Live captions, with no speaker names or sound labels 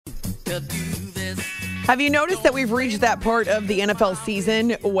Have you noticed that we've reached that part of the NFL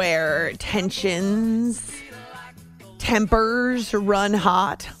season where tensions, tempers run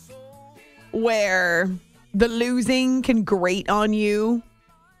hot, where the losing can grate on you,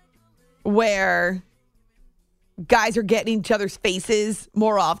 where guys are getting in each other's faces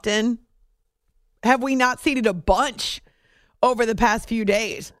more often? Have we not seen it a bunch over the past few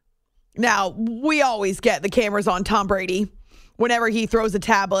days? Now, we always get the cameras on Tom Brady whenever he throws a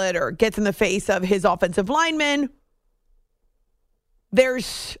tablet or gets in the face of his offensive lineman.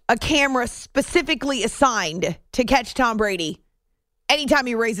 There's a camera specifically assigned to catch Tom Brady anytime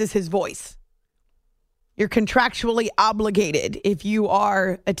he raises his voice. You're contractually obligated if you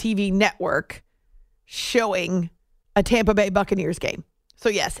are a TV network showing a Tampa Bay Buccaneers game. So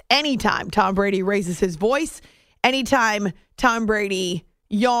yes, anytime Tom Brady raises his voice, anytime Tom Brady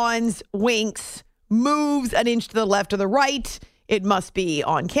yawns, winks, moves an inch to the left or the right, it must be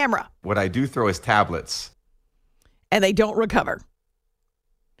on camera. What I do throw is tablets. And they don't recover.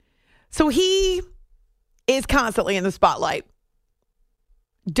 So he is constantly in the spotlight.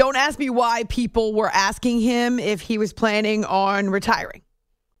 Don't ask me why people were asking him if he was planning on retiring.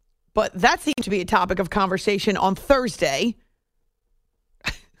 But that seemed to be a topic of conversation on Thursday,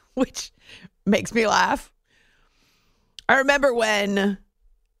 which makes me laugh. I remember when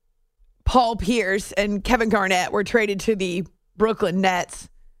Paul Pierce and Kevin Garnett were traded to the Brooklyn Nets,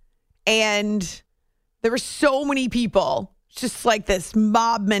 and there were so many people, just like this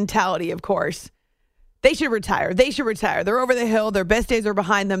mob mentality, of course. They should retire. They should retire. They're over the hill. Their best days are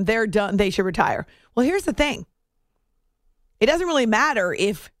behind them. They're done. They should retire. Well, here's the thing. It doesn't really matter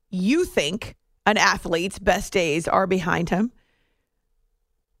if you think an athlete's best days are behind him.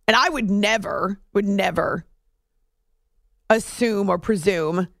 And I would never assume or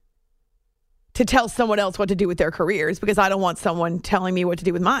presume to tell someone else what to do with their careers, because I don't want someone telling me what to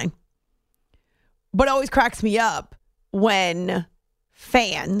do with mine. But it always cracks me up when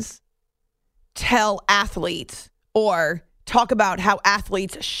fans tell athletes or talk about how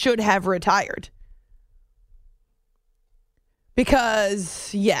athletes should have retired.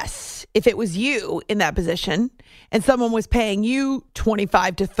 Because, yes, if it was you in that position and someone was paying you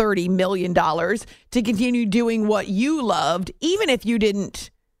 $25 to $30 million to continue doing what you loved, even if you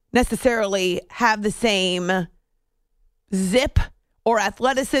didn't necessarily have the same zip or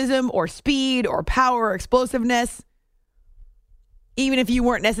athleticism or speed or power or explosiveness, even if you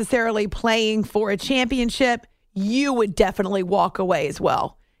weren't necessarily playing for a championship, you would definitely walk away as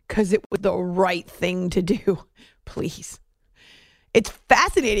well because it was the right thing to do. Please. It's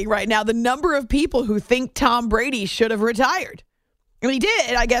fascinating right now, the number of people who think Tom Brady should have retired. And he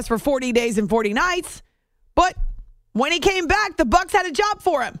did, I guess, for 40 days and 40 nights. But when he came back, the Bucs had a job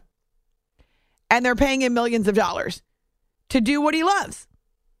for him. And they're paying him millions of dollars to do what he loves.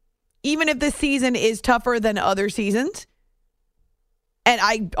 Even if this season is tougher than other seasons. And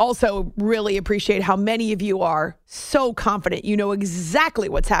I also really appreciate how many of you are so confident. You know exactly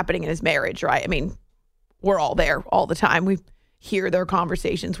what's happening in his marriage, right? I mean, we're all there all the time. We hear their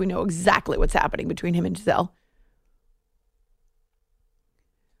conversations. We know exactly what's happening between him and Giselle.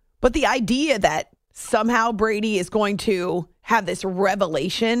 But the idea that somehow Brady is going to have this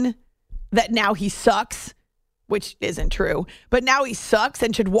revelation that now he sucks, which isn't true, but now he sucks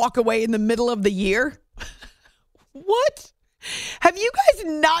and should walk away in the middle of the year. What? Have you guys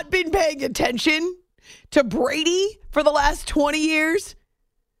not been paying attention to Brady for the last 20 years?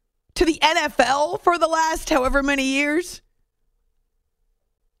 To the NFL for the last however many years?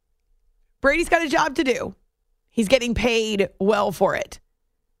 Brady's got a job to do. He's getting paid well for it.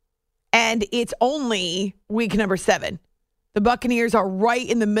 And it's only week number 7. The Buccaneers are right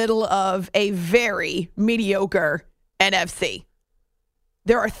in the middle of a very mediocre NFC.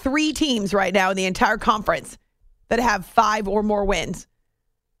 There are 3 teams right now in the entire conference that have 5 or more wins.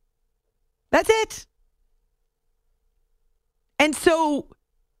 That's it. And so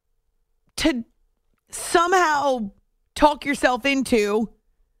to somehow talk yourself into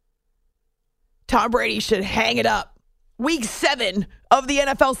Tom Brady should hang it up. Week 7 of the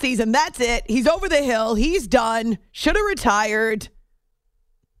NFL season. That's it. He's over the hill. He's done. Should have retired.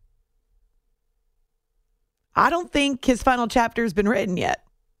 I don't think his final chapter has been written yet.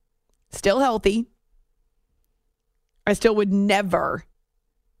 Still healthy. I still would never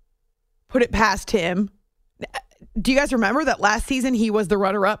put it past him. Do you guys remember that last season he was the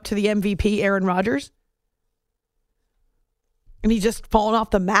runner-up to the MVP, Aaron Rodgers? And he just fallen off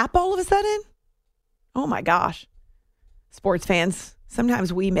the map all of a sudden? Oh my gosh. Sports fans,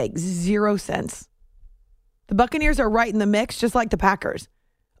 sometimes we make 0 sense. The Buccaneers are right in the mix, just like the Packers.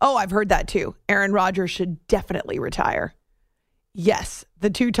 Oh, I've heard that too. Aaron Rodgers should definitely retire. Yes, the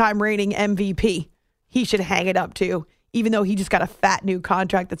 2-time reigning MVP. He should hang it up too, even though he just got a fat new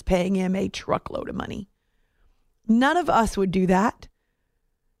contract that's paying him a truckload of money. None of us would do that.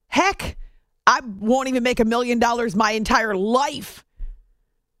 Heck, I won't even make $1 million my entire life.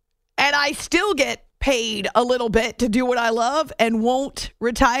 And I still get paid a little bit to do what I love and won't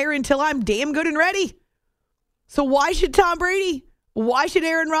retire until I'm damn good and ready. So why should Tom Brady? Why should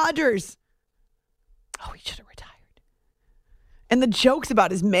Aaron Rodgers? Oh, he should have retired. And the jokes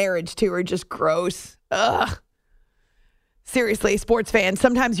about his marriage, too, are just gross. Ugh. Seriously, sports fans,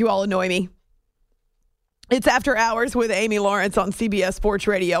 sometimes you all annoy me. It's After Hours with Amy Lawrence on CBS Sports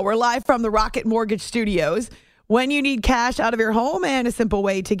Radio. We're live from the Rocket Mortgage Studios. When you need cash out of your home and a simple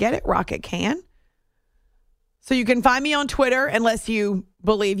way to get it, Rocket can. So you can find me on Twitter unless you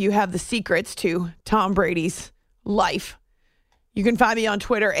believe you have the secrets to Tom Brady's life. You can find me on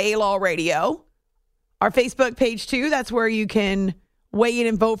Twitter, A-Law Radio. Our Facebook page, too. That's where you can weigh in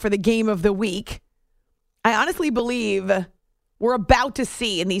and vote for the game of the week. I honestly believe we're about to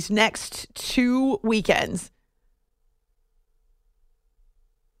see in these next 2 weekends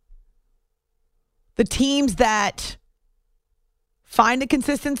the teams that find a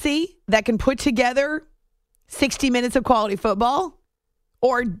consistency that can put together 60 minutes of quality football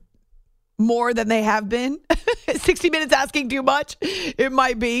or more than they have been. 60 minutes asking too much. It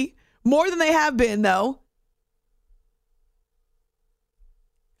might be more than they have been, though.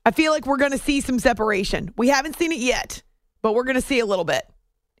 I feel like we're going to see some separation. We haven't seen it yet, but we're going to see a little bit.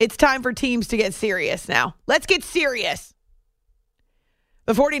 It's time for teams to get serious now. Let's get serious.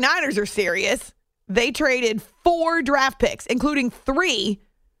 The 49ers are serious. They traded 4 draft picks, including 3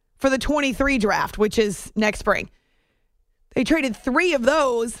 for the 23 draft, which is next spring. They traded 3 of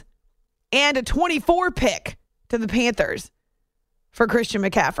those and a 24 pick to the Panthers for Christian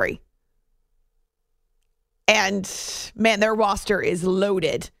McCaffrey. And, man, their roster is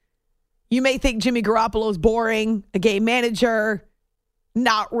loaded. You may think Jimmy Garoppolo's boring, a game manager,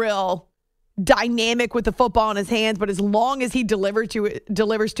 not real dynamic with the football in his hands, but as long as he delivers to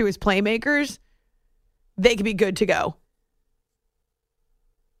his playmakers, they could be good to go.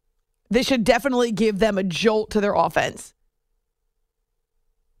 This should definitely give them a jolt to their offense.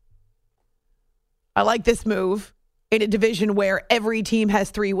 I like this move in a division where every team has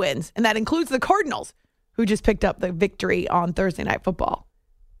 3 wins, and that includes the Cardinals, who just picked up the victory on Thursday Night Football.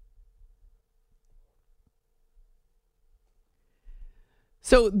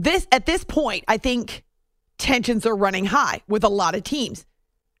 So at this point, I think tensions are running high with a lot of teams.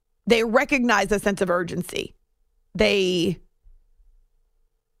 They recognize a sense of urgency. They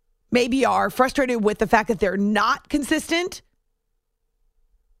maybe are frustrated with the fact that they're not consistent.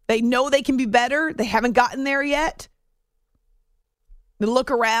 They know they can be better. They haven't gotten there yet. They look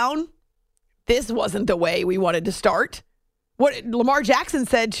around. This wasn't the way we wanted to start. What Lamar Jackson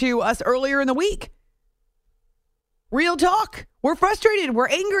said to us earlier in the week. Real talk. We're frustrated. We're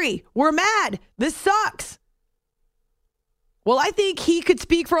angry. We're mad. This sucks. Well, I think he could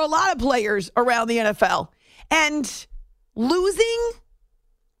speak for a lot of players around the NFL. And losing,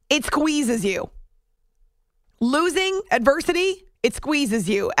 it squeezes you. Losing, adversity, it squeezes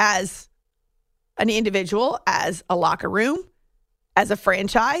you as an individual, as a locker room, as a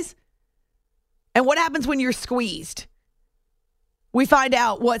franchise. And what happens when you're squeezed? We find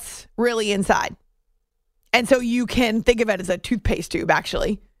out what's really inside. And so you can think of it as a toothpaste tube,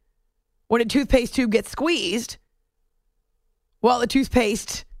 actually. When a toothpaste tube gets squeezed, well, the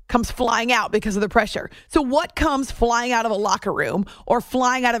toothpaste comes flying out because of the pressure. So what comes flying out of a locker room or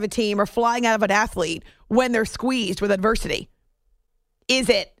flying out of a team or flying out of an athlete when they're squeezed with adversity? Is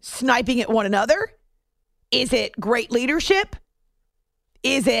it sniping at one another? Is it great leadership?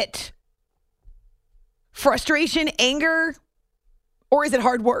 Is it frustration, anger? Or is it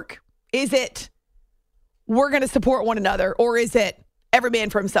hard work? Is it we're going to support one another? Or is it every man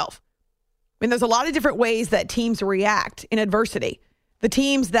for himself? I mean, there's a lot of different ways that teams react in adversity. The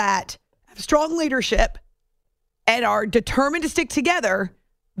teams that have strong leadership and are determined to stick together,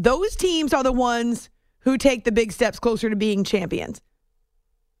 those teams are the ones who take the big steps closer to being champions.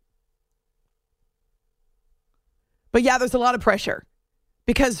 But yeah, there's a lot of pressure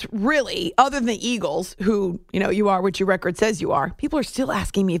because really, other than the Eagles, who, you are what your record says you are, people are still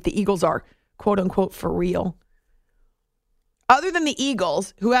asking me if the Eagles are quote unquote for real. Other than the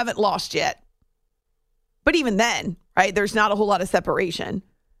Eagles, who haven't lost yet, but even then, right, there's not a whole lot of separation.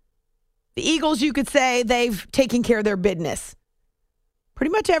 The Eagles, you could say they've taken care of their business. Pretty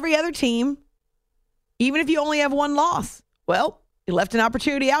much every other team, even if you only have one loss, well, you left an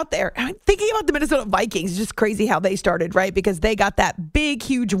opportunity out there. I'm thinking about the Minnesota Vikings. It's just crazy how they started, right? Because they got that big,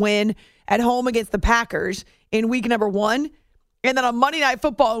 huge win at home against the Packers in week number 1. And then on Monday Night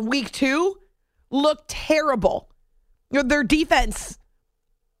Football in week 2, looked terrible. Their defense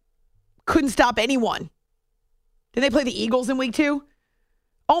couldn't stop anyone. Did they play the Eagles in week 2?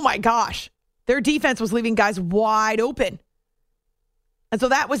 Oh my gosh. Their defense was leaving guys wide open. And so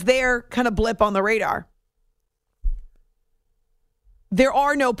that was their kind of blip on the radar. There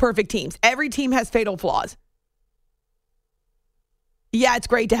are no perfect teams. Every team has fatal flaws. Yeah, it's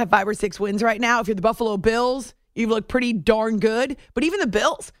great to have 5 or 6 wins right now. If you're the Buffalo Bills, you look pretty darn good. But even the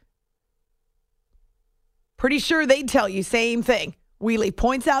Bills, pretty sure they'd tell you same thing. We leave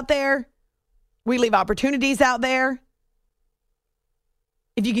points out there. We leave opportunities out there.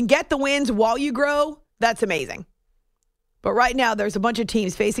 If you can get the wins while you grow, that's amazing. But right now, there's a bunch of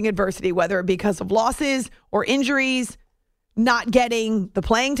teams facing adversity, whether it be because of losses or injuries, not getting the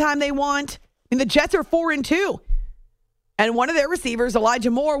playing time they want. And the Jets are 4-2. And one of their receivers, Elijah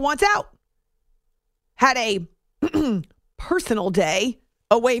Moore, wants out. Had a personal day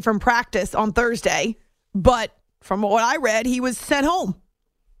away from practice on Thursday. But from what I read, he was sent home.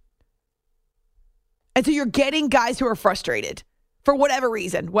 And so you're getting guys who are frustrated for whatever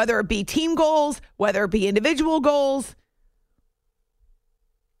reason, whether it be team goals, whether it be individual goals.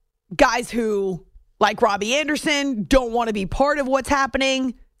 Guys who, like Robbie Anderson, don't want to be part of what's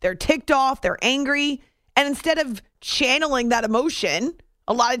happening. They're ticked off. They're angry. And instead of channeling that emotion,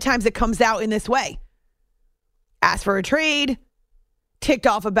 a lot of times it comes out in this way. Ask for a trade, ticked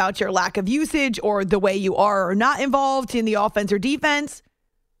off about your lack of usage or the way you are or not involved in the offense or defense.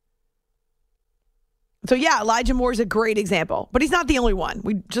 So yeah, Elijah Moore is a great example, but he's not the only one.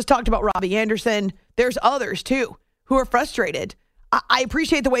 We just talked about Robbie Anderson. There's others too who are frustrated. I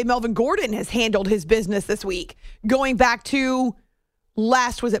appreciate the way Melvin Gordon has handled his business this week. Going back to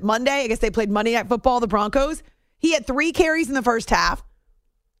was it Monday? I guess they played Monday Night Football, the Broncos. He had 3 carries in the first half.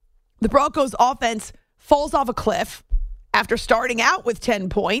 The Broncos offense falls off a cliff after starting out with 10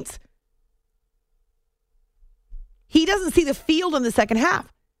 points. He doesn't see the field in the second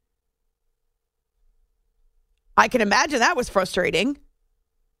half. I can imagine that was frustrating.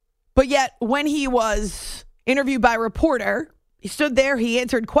 But yet, when he was interviewed by a reporter, he stood there, he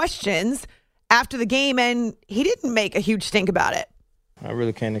answered questions after the game, and he didn't make a huge stink about it. I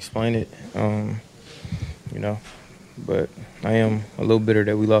really can't explain it, but I am a little bitter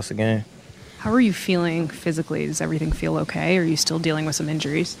that we lost the game. How are you feeling physically? Does everything feel okay? Or are you still dealing with some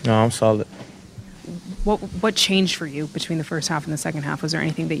injuries? No, I'm solid. What changed for you between the first half and the second half? Was there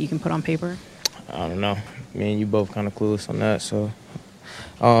anything that you can put on paper? I don't know. Me and you both kind of clueless on that. So,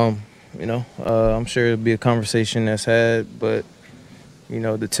 I'm sure it'll be a conversation that's had, but,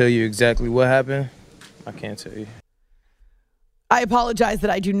 to tell you exactly what happened, I can't tell you. I apologize that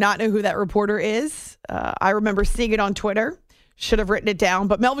I do not know who that reporter is. I remember seeing it on Twitter. Should have written it down.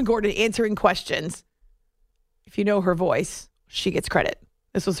 But Melvin Gordon answering questions. If you know her voice, she gets credit.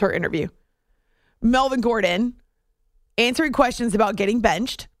 This was her interview. Melvin Gordon answering questions about getting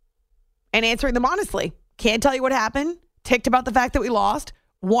benched and answering them honestly. Can't tell you what happened. Ticked about the fact that we lost.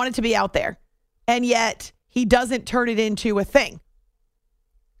 Wanted to be out there. And yet he doesn't turn it into a thing.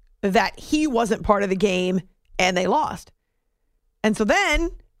 That he wasn't part of the game and they lost. And so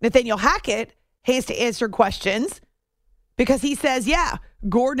then Nathaniel Hackett has to answer questions because he says, yeah,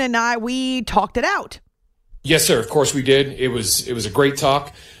 Gordon and I, we talked it out. Yes, sir. Of course we did. It was a great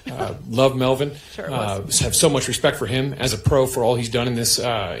talk. Love Melvin. Sure it was. Have so much respect for him as a pro for all he's done in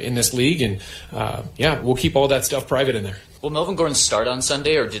this league. And we'll keep all that stuff private in there. Will Melvin Gordon start on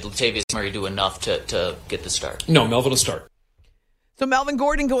Sunday, or did Latavius Murray do enough to get the start? No, Melvin will start. So Melvin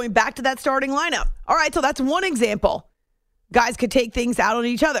Gordon going back to that starting lineup. All right, so that's one example. Guys could take things out on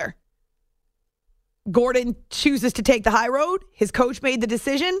each other. Gordon chooses to take the high road. His coach made the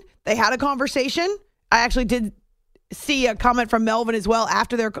decision. They had a conversation. I actually did see a comment from Melvin as well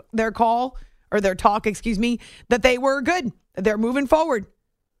after their call, or their talk, that they were good. They're moving forward.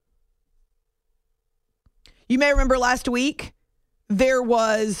 You may remember last week, there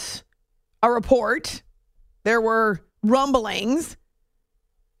was a report. There were rumblings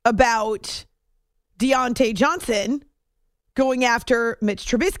about Deontay Johnson going after Mitch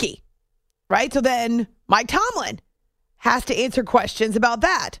Trubisky, right? So then Mike Tomlin has to answer questions about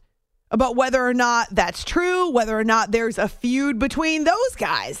that, about whether or not that's true, whether or not there's a feud between those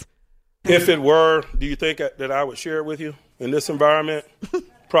guys. If it were, do you think that I would share it with you in this environment?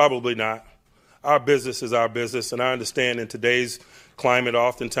 Probably not. Our business is our business, and I understand in today's climate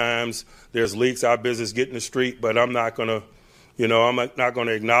oftentimes there's leaks, our business get in the street, but I'm not going to, I'm not going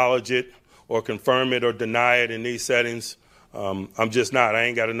to acknowledge it or confirm it or deny it in these settings. I'm just not. I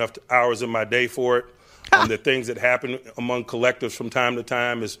ain't got enough hours in my day for it. The things that happen among collectives from time to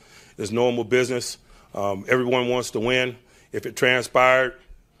time is normal business. Everyone wants to win. If it transpired,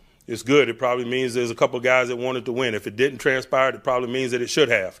 it's good. It probably means there's a couple of guys that wanted to win. If it didn't transpire, it probably means that it should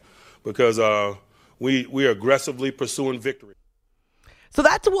have, because we are aggressively pursuing victory. So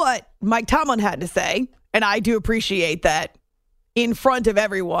that's what Mike Tomlin had to say, and I do appreciate that. In front of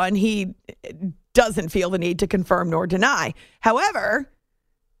everyone, he doesn't feel the need to confirm nor deny. However,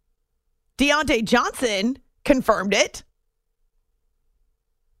 Deontay Johnson confirmed it.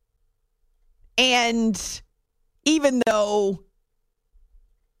 And even though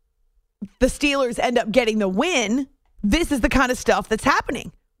the Steelers end up getting the win, this is the kind of stuff that's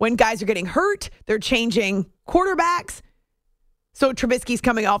happening. When guys are getting hurt, they're changing quarterbacks. So Trubisky's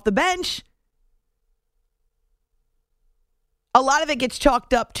coming off the bench. A lot of it gets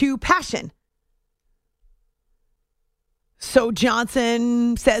chalked up to passion. So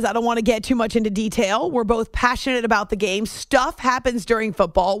Johnson says, I don't want to get too much into detail. We're both passionate about the game. Stuff happens during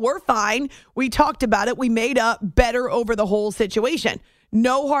football. We're fine. We talked about it. We made up better over the whole situation.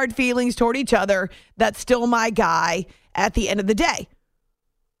 No hard feelings toward each other. That's still my guy at the end of the day.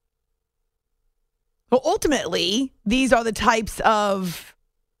 Well, ultimately, these are the types of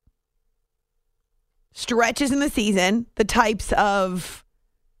stretches in the season, the types of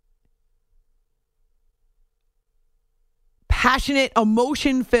passionate,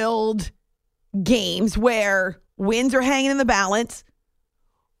 emotion-filled games where wins are hanging in the balance,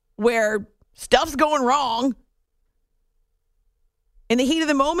 where stuff's going wrong. In the heat of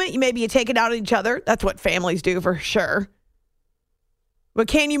the moment, maybe you take it out on each other. That's what families do for sure. But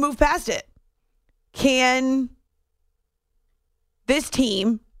can you move past it? Can this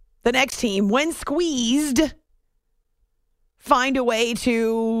team, the next team, when squeezed, find a way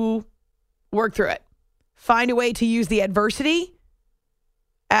to work through it? Find a way to use the adversity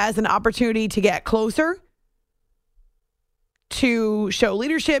as an opportunity to get closer, to show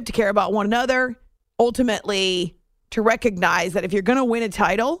leadership, to care about one another, ultimately to recognize that if you're going to win a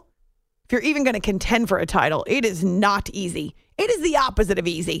title, if you're even going to contend for a title, it is not easy. It is the opposite of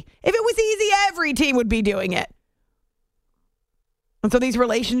easy. If it was easy, every team would be doing it. And so these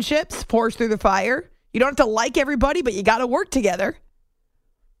relationships force through the fire. You don't have to like everybody, but you got to work together.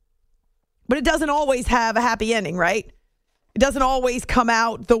 But it doesn't always have a happy ending, right? It doesn't always come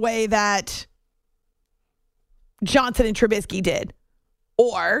out the way that Johnson and Trubisky did,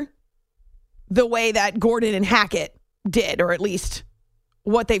 or the way that Gordon and Hackett did, or at least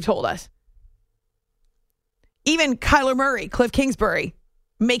what they've told us. Even Kyler Murray, Cliff Kingsbury,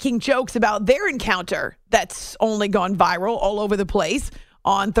 making jokes about their encounter that's only gone viral all over the place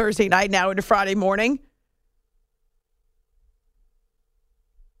on Thursday night, now into Friday morning.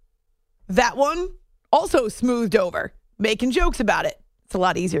 That one also smoothed over, making jokes about it. It's a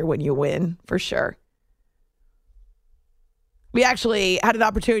lot easier when you win, for sure. We actually had an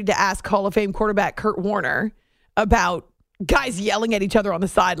opportunity to ask Hall of Fame quarterback Kurt Warner about guys yelling at each other on the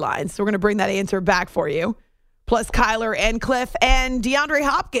sidelines. So we're going to bring that answer back for you. Plus Kyler and Cliff and DeAndre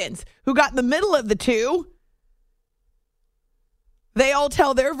Hopkins, who got in the middle of the two. They all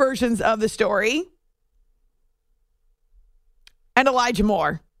tell their versions of the story. And Elijah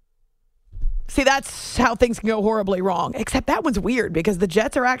Moore. See, that's how things can go horribly wrong. Except that one's weird because the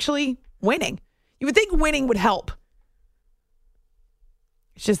Jets are actually winning. You would think winning would help.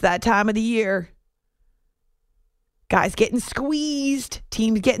 It's just that time of the year. Guys getting squeezed.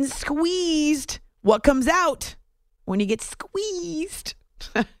 Teams getting squeezed. What comes out when you get squeezed?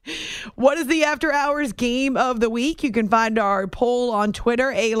 What is the After Hours game of the week? You can find our poll on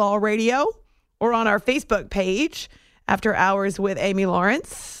Twitter, A-Law Radio, or on our Facebook page, After Hours with Amy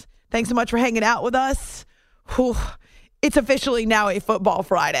Lawrence. Thanks so much for hanging out with us. Whew. It's officially now a Football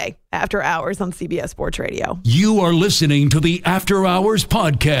Friday, After Hours on CBS Sports Radio. You are listening to the After Hours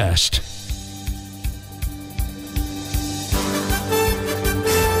Podcast.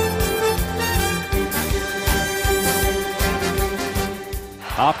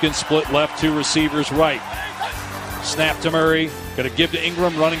 Hopkins split left, two receivers right. Snap to Murray. Going to give to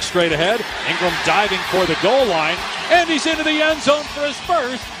Ingram, running straight ahead. Ingram diving for the goal line. And he's into the end zone for his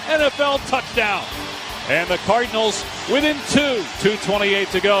first NFL touchdown. And the Cardinals within 2:28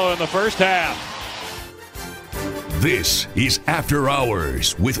 to go in the first half. This is After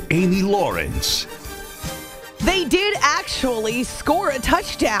Hours with Amy Lawrence. They did actually score a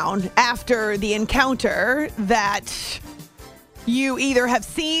touchdown after the encounter that you either have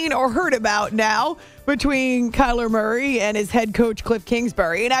seen or heard about now between Kyler Murray and his head coach Cliff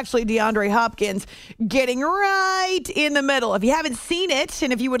Kingsbury, and actually DeAndre Hopkins getting right in the middle. If you haven't seen it,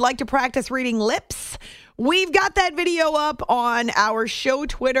 and if you would like to practice reading lips, we've got that video up on our show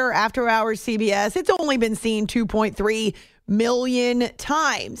Twitter, After Hours CBS. It's only been seen 2.3 million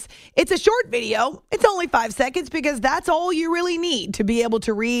times. It's a short video. It's only 5 seconds because that's all you really need to be able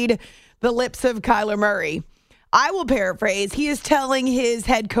to read the lips of Kyler Murray. I will paraphrase. He is telling his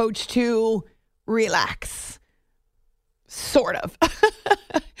head coach to relax. Sort of.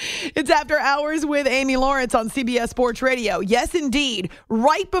 It's After Hours with Amy Lawrence on CBS Sports Radio. Yes, indeed.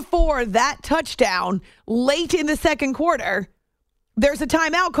 Right before that touchdown, late in the second quarter, there's a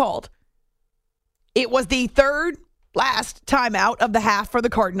timeout called. It was the third last timeout of the half for the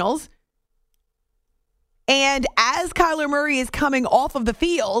Cardinals. And as Kyler Murray is coming off of the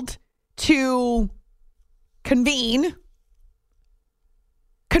field to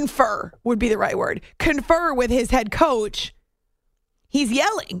confer would be the right word, confer with his head coach, he's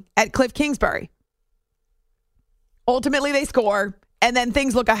yelling at Cliff Kingsbury. Ultimately, they score, and then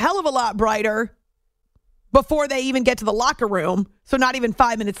things look a hell of a lot brighter before they even get to the locker room. So not even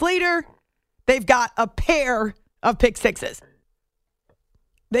 5 minutes later, they've got a pair of pick sixes.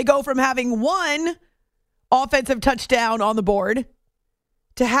 They go from having one offensive touchdown on the board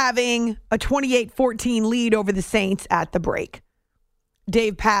to having a 28-14 lead over the Saints at the break.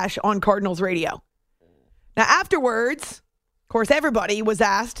 Dave Pasch on Cardinals radio. Now, afterwards, of course, everybody was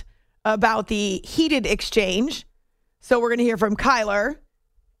asked about the heated exchange. So we're going to hear from Kyler,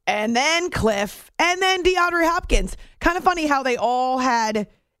 and then Cliff, and then DeAndre Hopkins. Kind of funny how they all had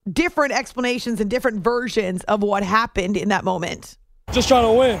different explanations and different versions of what happened in that moment. Just trying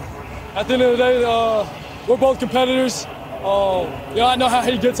to win. At the end of the day, we're both competitors. I know how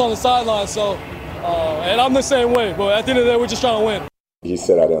he gets on the sideline, so and I'm the same way. But at the end of the day, we're just trying to win. He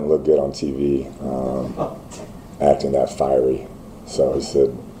said I didn't look good on TV, acting that fiery. So he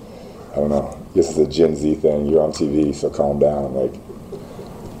said, I don't know, this is a Gen Z thing. You're on TV, so calm down. Like,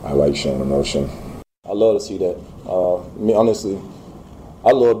 I like showing emotion. I love to see that. Honestly,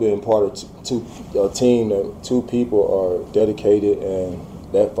 I love being part of a team that two people are dedicated and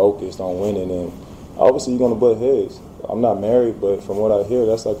that focused on winning. And obviously, you're going to butt heads. I'm not married, but from what I hear,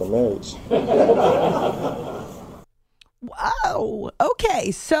 that's like a marriage. Wow.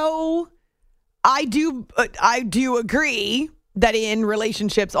 Okay. So I do agree that in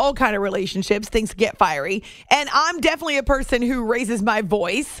relationships, all kind of relationships, things get fiery. And I'm definitely a person who raises my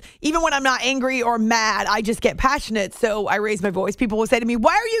voice. Even when I'm not angry or mad, I just get passionate. So I raise my voice. People will say to me,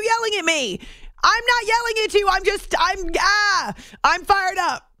 why are you yelling at me? I'm not yelling at you. I'm fired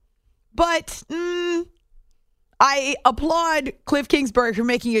up. But I applaud Cliff Kingsbury for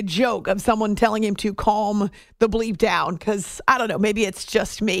making a joke of someone telling him to calm the bleep down. Because, I don't know, maybe it's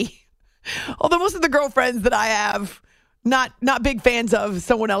just me. Although most of the girlfriends that I have, not big fans of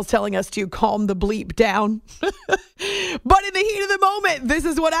someone else telling us to calm the bleep down. But in the heat of the moment, this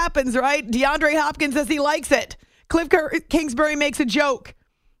is what happens, right? DeAndre Hopkins says he likes it. Cliff Kingsbury makes a joke.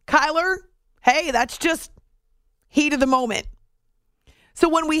 Kyler, hey, that's just heat of the moment. So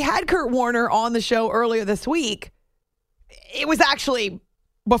when we had Kurt Warner on the show earlier this week, it was actually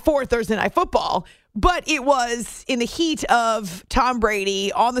before Thursday Night Football, but it was in the heat of Tom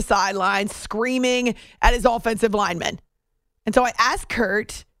Brady on the sidelines screaming at his offensive linemen. And so I asked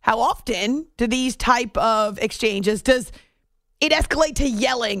Kurt, how often do these type of exchanges, does it escalate to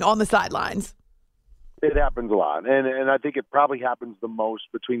yelling on the sidelines? It happens a lot, and I think it probably happens the most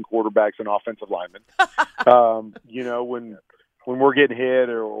between quarterbacks and offensive linemen. When we're getting hit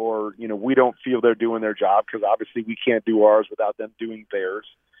or we don't feel they're doing their job, because obviously we can't do ours without them doing theirs,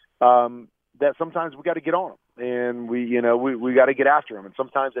 that sometimes we got to get on them, and we got to get after them. And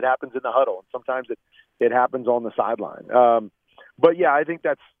sometimes it happens in the huddle, and sometimes it happens on the sideline. But yeah, I think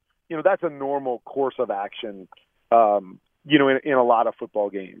that's a normal course of action, in a lot of football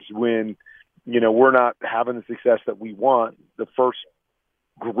games. When, we're not having the success that we want, the first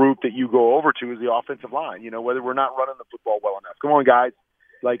group that you go over to is the offensive line, whether we're not running the football well enough. Come on, guys.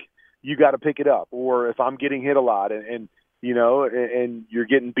 Like, you got to pick it up. Or if I'm getting hit a lot and you're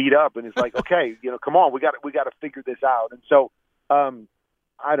getting beat up, and it's like, okay, come on, we got to figure this out. And so,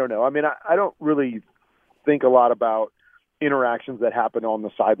 I don't know. I mean, I don't really think a lot about interactions that happen on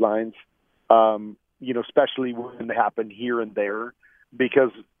the sidelines, especially when they happen here and there,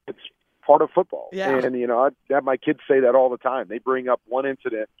 because it's part of football. Yeah. And, I have my kids say that all the time. They bring up one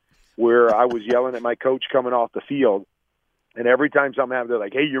incident where I was yelling at my coach coming off the field, and every time something happened, they're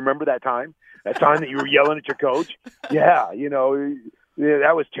like, hey, you remember that time that you were yelling at your coach? Yeah,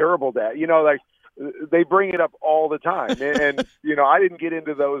 that was terrible, Dad. They bring it up all the time. And I didn't get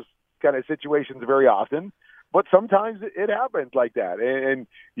into those kind of situations very often, but sometimes it happens like that, and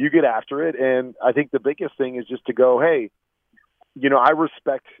you get after it. And I think the biggest thing is just to go, hey, I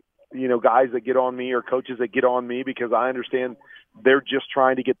respect, guys that get on me or coaches that get on me, because I understand they're just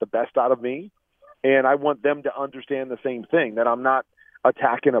trying to get the best out of me. And I want them to understand the same thing, that I'm not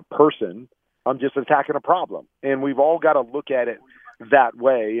attacking a person. I'm just attacking a problem. And we've all got to look at it that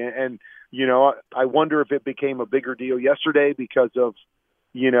way. And you know, I wonder if it became a bigger deal yesterday because of,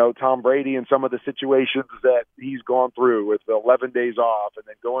 you know, Tom Brady and some of the situations that he's gone through with the 11 days off and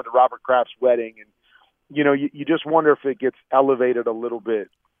then going to Robert Kraft's wedding. And, you know, you just wonder if it gets elevated a little bit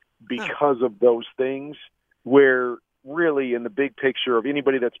because of those things, where really in the big picture of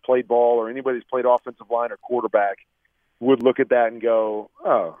anybody that's played ball or anybody that's played offensive line or quarterback would look at that and go,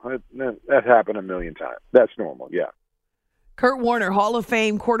 oh, that happened a million times. That's normal. Yeah. Kurt Warner, Hall of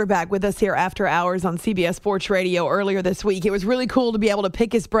Fame quarterback, with us here after hours on CBS Sports Radio earlier this week. It was really cool to be able to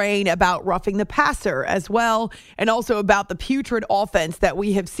pick his brain about roughing the passer as well, and also about the putrid offense that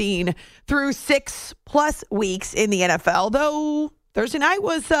we have seen through 6+ weeks in the NFL. Though Thursday night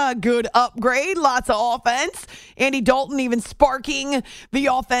was a good upgrade, lots of offense. Andy Dalton even sparking the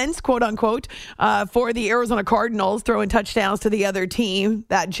offense, quote unquote, for the Arizona Cardinals, throwing touchdowns to the other team.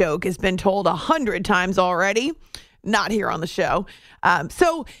 That joke has been told 100 times already. Not here on the show.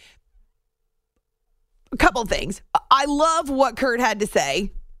 So a couple things. I love what Kurt had to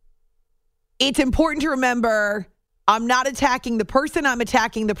say. It's important to remember, I'm not attacking the person, I'm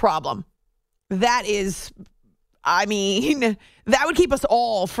attacking the problem. That is, I mean, that would keep us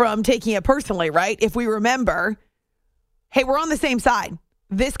all from taking it personally, right? If we remember, hey, we're on the same side.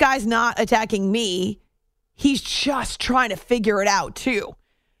 This guy's not attacking me. He's just trying to figure it out too.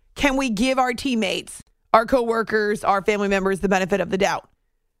 Can we give our teammates, our coworkers, our family members the benefit of the doubt?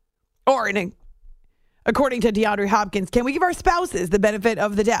 Or, according to DeAndre Hopkins, can we give our spouses the benefit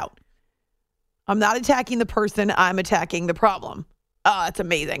of the doubt? I'm not attacking the person, I'm attacking the problem. It's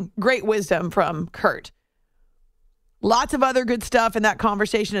amazing. Great wisdom from Kurt. Lots of other good stuff in that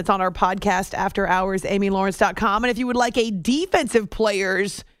conversation. It's on our podcast, After Hours, AmyLawrence.com. And if you would like a defensive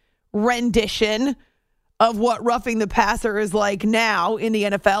player's rendition of what roughing the passer is like now in the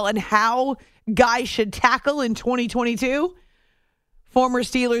NFL and how guys should tackle in 2022, former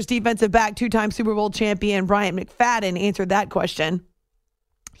Steelers defensive back, 2-time Super Bowl champion Bryant McFadden answered that question.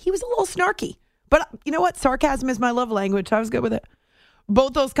 He was a little snarky, but you know what? Sarcasm is my love language. I was good with it.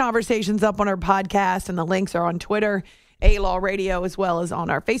 Both those conversations up on our podcast, and the links are on Twitter, A-Law Radio, as well as on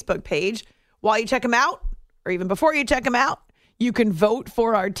our Facebook page. While you check them out, or even before you check them out, you can vote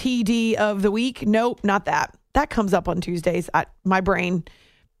for our TD of the week. Nope, not that. That comes up on Tuesdays. My brain,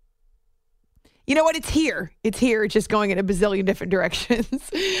 you know what? It's here. It's here. It's just going in a bazillion different directions.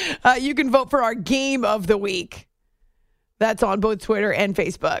 You can vote for our game of the week. That's on both Twitter and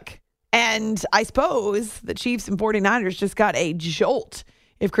Facebook. And I suppose the Chiefs and 49ers just got a jolt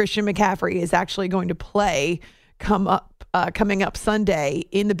if Christian McCaffrey is actually going to play coming up Sunday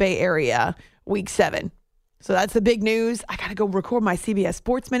in the Bay Area, Week 7. So that's the big news. I got to go record my CBS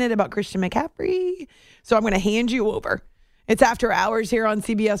Sports Minute about Christian McCaffrey. So I'm going to hand you over. It's After Hours here on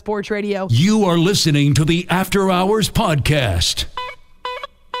CBS Sports Radio. You are listening to the After Hours podcast.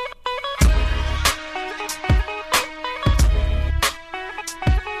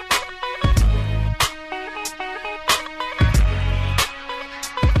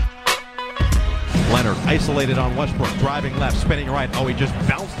 Leonard isolated on Westbrook, driving left, spinning right. Oh, he just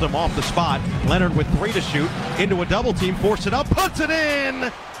bounced him off the spot. Leonard with 3 to shoot, into a double team, force it up, puts it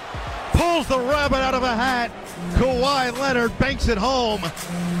in! Pulls the rabbit out of a hat. Kawhi Leonard banks it home.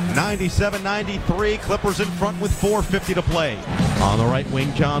 97-93, Clippers in front with 4:50 to play. On the right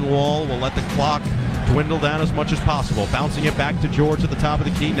wing, John Wall will let the clock dwindle down as much as possible. Bouncing it back to George at the top of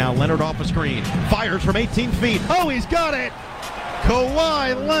the key. Now Leonard off a screen. Fires from 18 feet. Oh, he's got it!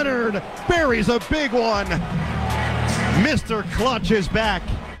 Kawhi Leonard buries a big one. Mr. Clutch is back.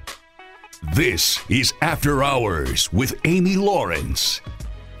 This is After Hours with Amy Lawrence.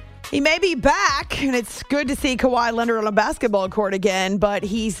 He may be back, and it's good to see Kawhi Leonard on a basketball court again, but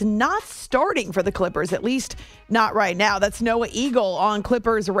he's not starting for the Clippers, at least not right now. That's Noah Eagle on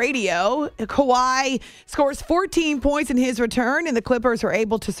Clippers radio. Kawhi scores 14 points in his return, and the Clippers are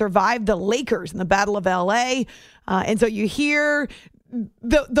able to survive the Lakers in the Battle of L.A., and so you hear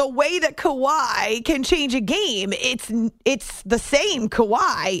the way that Kawhi can change a game. It's the same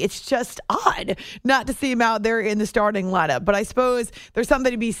Kawhi. It's just odd not to see him out there in the starting lineup. But I suppose there's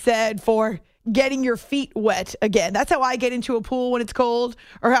something to be said for getting your feet wet again. That's how I get into a pool when it's cold,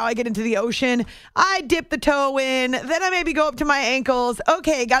 or how I get into the ocean. I dip the toe in, then I maybe go up to my ankles.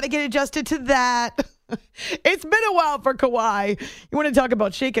 Okay, got to get adjusted to that. It's been a while for Kawhi. You want to talk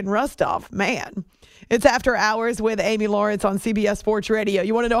about shaking rust off, man. It's After Hours with Amy Lawrence on CBS Sports Radio.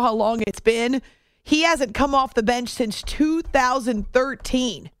 You want to know how long it's been? He hasn't come off the bench since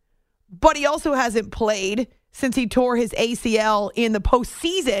 2013, but he also hasn't played since he tore his ACL in the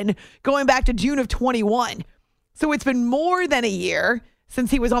postseason going back to June of 21. So it's been more than a year since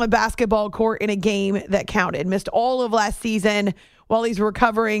he was on a basketball court in a game that counted. Missed all of last season while he's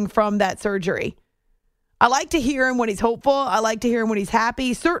recovering from that surgery. I like to hear him when he's hopeful. I like to hear him when he's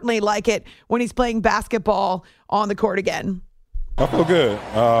happy. Certainly like it when he's playing basketball on the court again. I feel good.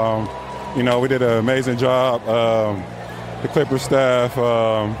 We did an amazing job. The Clippers staff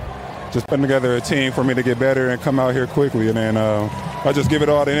just putting together a team for me to get better and come out here quickly. And then I just give it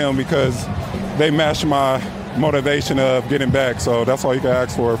all to them because they match my motivation of getting back. So that's all you can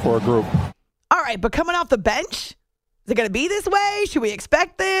ask for a group. All right, but coming off the bench, is it going to be this way? Should we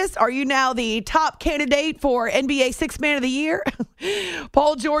expect this? Are you now the top candidate for NBA Sixth Man of the Year?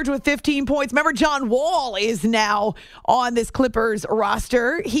 Paul George with 15 points. Remember, John Wall is now on this Clippers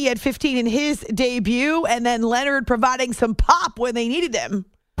roster. He had 15 in his debut, and then Leonard providing some pop when they needed him.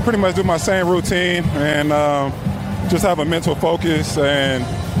 Pretty much do my same routine and just have a mental focus and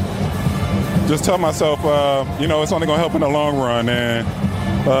just tell myself, it's only going to help in the long run. And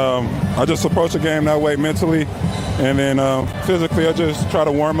I just approach the game that way mentally. And then physically, I just try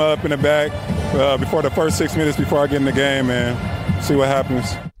to warm up in the back before the first 6 minutes before I get in the game and see what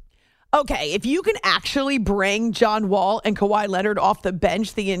happens. Okay, if you can actually bring John Wall and Kawhi Leonard off the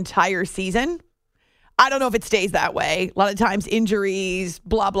bench the entire season, I don't know if it stays that way. A lot of times injuries,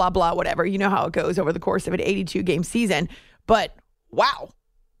 blah, blah, blah, whatever. You know how it goes over the course of an 82-game season. But, wow.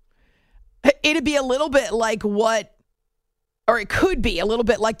 It'd be a little bit like it could be a little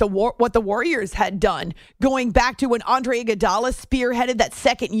bit like what the Warriors had done, going back to when Andre Iguodala spearheaded that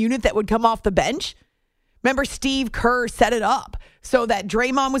second unit that would come off the bench. Remember, Steve Kerr set it up so that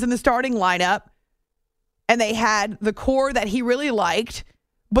Draymond was in the starting lineup, and they had the core that he really liked,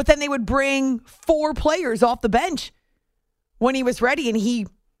 but then they would bring 4 players off the bench when he was ready, and he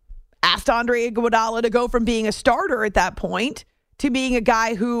asked Andre Iguodala to go from being a starter at that point to being a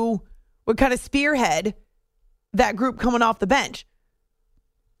guy who would kind of spearhead that group coming off the bench.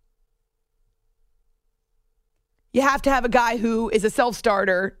 You have to have a guy who is a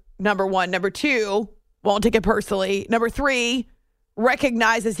self-starter, number one. Number two, won't take it personally. Number three,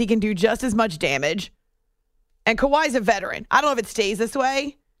 recognizes he can do just as much damage. And Kawhi's a veteran. I don't know if it stays this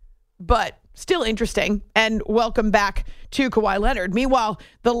way, but still interesting. And welcome back to Kawhi Leonard. Meanwhile,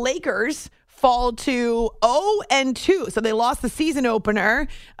 the Lakers fall to 0-2. So they lost the season opener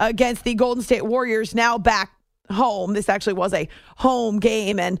against the Golden State Warriors, now back home. This actually was a home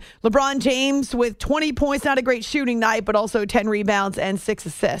game. And LeBron James with 20 points, not a great shooting night, but also 10 rebounds and 6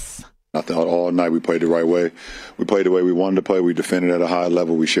 assists. I thought all night we played the right way. We played the way we wanted to play. We defended at a high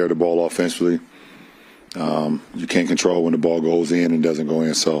level. We shared the ball offensively. You can't control when the ball goes in and doesn't go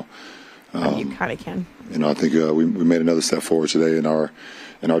in. So you kind of can. I think we made another step forward today in our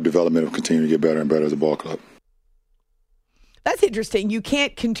development of continuing to get better and better as a ball club. That's interesting. You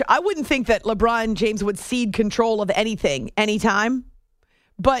can't control. I wouldn't think that LeBron James would cede control of anything anytime.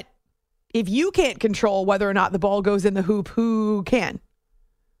 But if you can't control whether or not the ball goes in the hoop, who can?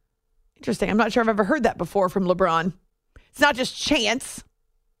 Interesting. I'm not sure I've ever heard that before from LeBron. It's not just chance.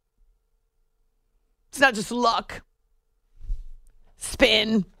 It's not just luck.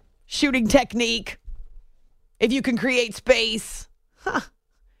 Spin, shooting technique. If you can create space.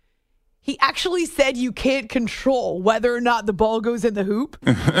 He actually said you can't control whether or not the ball goes in the hoop.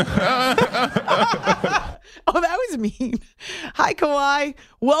 Oh, that was mean. Hi, Kawhi.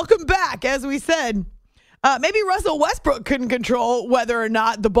 Welcome back, as we said. Maybe Russell Westbrook couldn't control whether or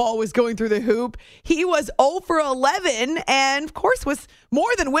not the ball was going through the hoop. He was 0 for 11 and, of course, was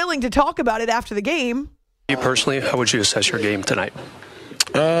more than willing to talk about it after the game. You personally, how would you assess your game tonight?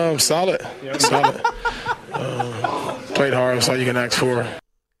 Solid. Played hard. That's all you can ask for.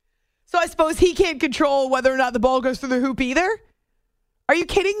 So I suppose he can't control whether or not the ball goes through the hoop either? Are you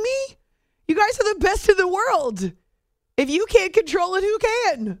kidding me? You guys are the best in the world. If you can't control it, who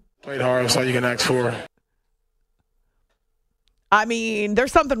can? Played hard. That's all you can ask for. I mean,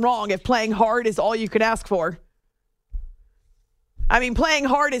 there's something wrong if playing hard is all you can ask for. I mean, playing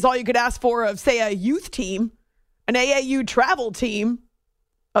hard is all you could ask for of, say, a youth team, an AAU travel team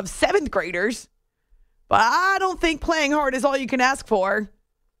of 7th graders. But I don't think playing hard is all you can ask for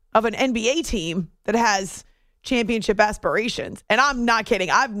of an NBA team that has championship aspirations. And I'm not kidding.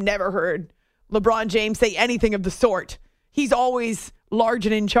 I've never heard LeBron James say anything of the sort. He's always large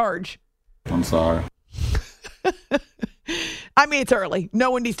and in charge. I'm sorry. I mean, it's early.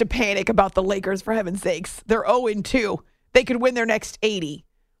 No one needs to panic about the Lakers, for heaven's sakes. They're 0-2. They could win their next 80.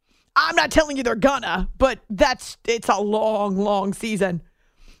 I'm not telling you they're gonna, but it's a long, long season.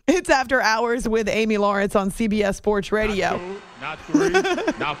 It's After Hours with Amy Lawrence on CBS Sports Radio. Not 2, not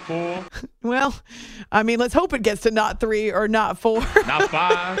 3, not 4. Well, I mean, let's hope it gets to not 3 or not 4. Not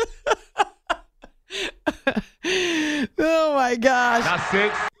 5. Oh, my gosh. Not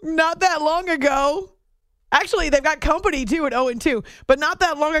 6. Not that long ago. Actually, they've got company, too, at 0-2. But not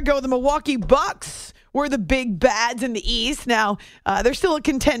that long ago, the Milwaukee Bucks were the big bads in the East. Now, they're still a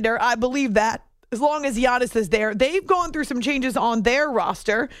contender. I believe that. As long as Giannis is there. They've gone through some changes on their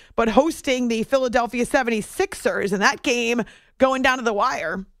roster, but hosting the Philadelphia 76ers, and that game going down to the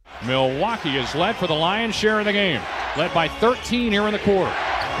wire. Milwaukee is led for the lion's share of the game. Led by 13 here in the quarter.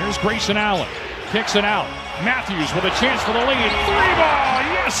 Here's Grayson Allen. Kicks it out. Matthews with a chance for the lead. 3-ball.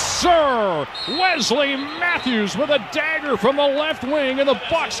 Yes, sir. Wesley Matthews with a dagger from the left wing, and the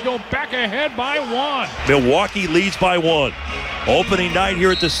Bucks go back ahead by 1. Milwaukee leads by 1. Opening night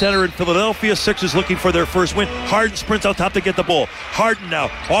here at the center in Philadelphia. Sixers looking for their first win. Harden sprints out top to get the ball. Harden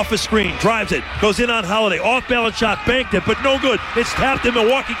now off a screen, drives it, goes in on Holiday. Off balance shot, banked it, but no good. It's tapped and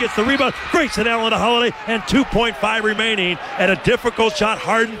Milwaukee gets the rebound. Grayson Allen to Holiday, and 2.5 remaining. And a difficult shot.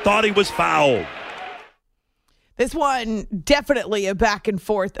 Harden thought he was fouled. This one, definitely a back and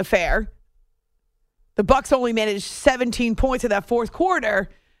forth affair. The Bucks only managed 17 points in that fourth quarter.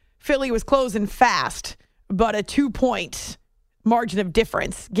 Philly was closing fast, but a 2-point margin of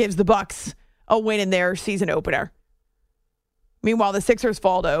difference gives the Bucks a win in their season opener. Meanwhile, the Sixers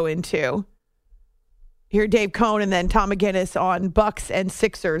fall to 0-2. Hear Dave Cohn and then Tom McGinnis on Bucks and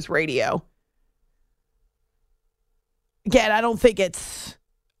Sixers radio. Again, I don't think it's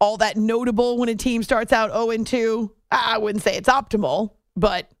all that notable when a team starts out 0-2. I wouldn't say it's optimal,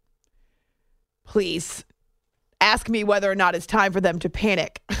 but please ask me whether or not it's time for them to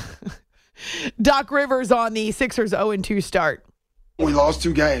panic. Doc Rivers on the Sixers 0-2 start. We lost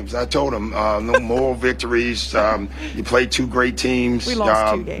 2 games. I told them no moral victories. You played 2 great teams. We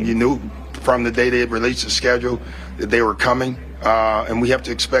lost 2 games. You knew from the day they released the schedule that they were coming, and we have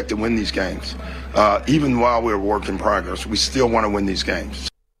to expect to win these games. Even while we're a work in progress, we still want to win these games.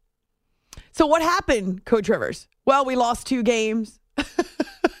 So what happened, Coach Rivers? Well, we lost 2 games.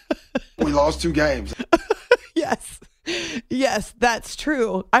 We lost 2 games. Yes, that's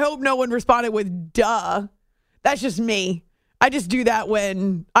true. I hope no one responded with duh. That's just me. I just do that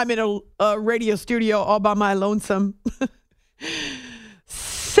when I'm in a radio studio all by my lonesome.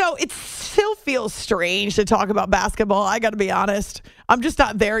 So it still feels strange to talk about basketball. I got to be honest. I'm just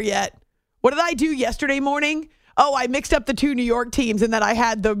not there yet. What did I do yesterday morning? Oh, I mixed up the 2 New York teams and then I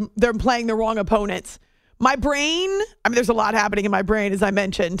had them playing the wrong opponents. My brain, I mean, there's a lot happening in my brain, as I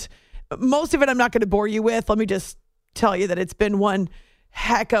mentioned. Most of it I'm not going to bore you with. Let me just tell you that it's been one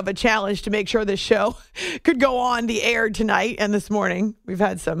heck of a challenge to make sure this show could go on the air tonight and this morning. We've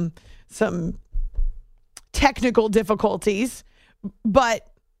had some technical difficulties,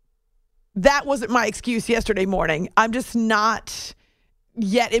 but that wasn't my excuse yesterday morning. I'm just not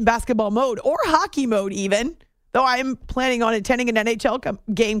yet in basketball mode or hockey mode even, though I'm planning on attending an NHL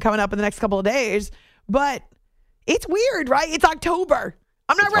game coming up in the next couple of days. But it's weird, right? It's October.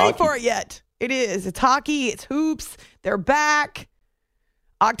 I'm not ready for it yet. It is. It's hockey. It's hoops. They're back.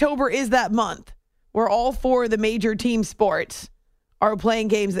 October is that month where all 4 of the major team sports are playing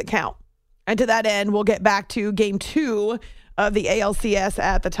games that count. And to that end, we'll get back to game 2 of the ALCS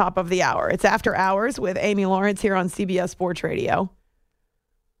at the top of the hour. It's After Hours with Amy Lawrence here on CBS Sports Radio.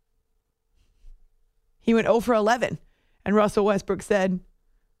 He went 0 for 11, and Russell Westbrook said,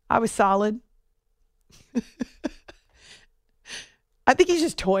 I was solid. I think he's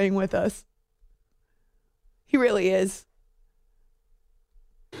just toying with us. He really is.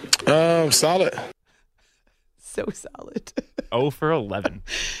 Solid. So solid. 0 for 11.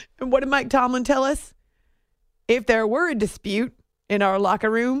 And what did Mike Tomlin tell us? If there were a dispute in our locker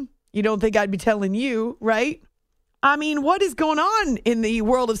room, you don't think I'd be telling you, right? I mean, what is going on in the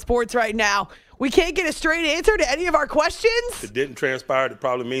world of sports right now? We can't get a straight answer to any of our questions? If it didn't transpire, it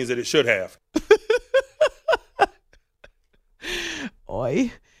probably means that it should have.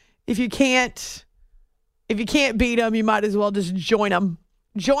 Oi. If you can't beat them, you might as well just join them.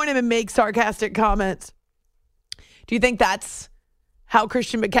 Join them and make sarcastic comments. Do you think that's how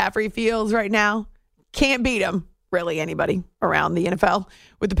Christian McCaffrey feels right now? Can't beat him, really, anybody around the NFL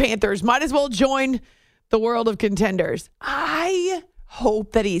with the Panthers. Might as well join the world of contenders. I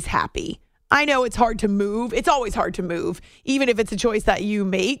hope that he's happy. I know it's hard to move. It's always hard to move, even if it's a choice that you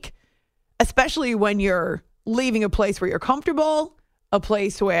make, especially when you're leaving a place where you're comfortable, a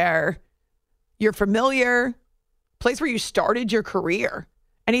place where you're familiar, a place where you started your career.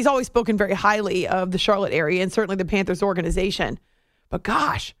 And he's always spoken very highly of the Charlotte area and certainly the Panthers organization. But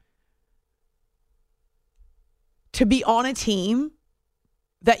gosh, to be on a team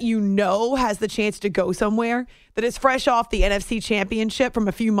that you know has the chance to go somewhere, that is fresh off the NFC Championship from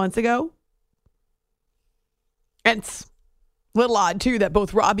a few months ago. And it's a little odd, too, that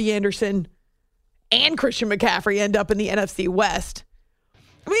both Robbie Anderson and Christian McCaffrey end up in the NFC West.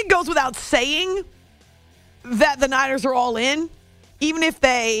 I mean, it goes without saying that the Niners are all in. Even if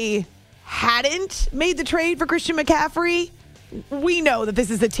they hadn't made the trade for Christian McCaffrey, we know that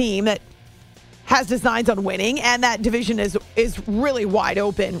this is a team that has designs on winning, and that division is really wide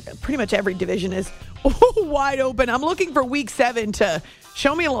open. Pretty much every division is wide open. I'm looking for week 7 to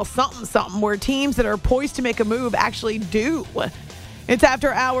show me a little something where teams that are poised to make a move actually do. It's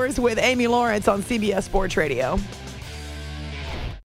After Hours with Amy Lawrence on CBS Sports Radio.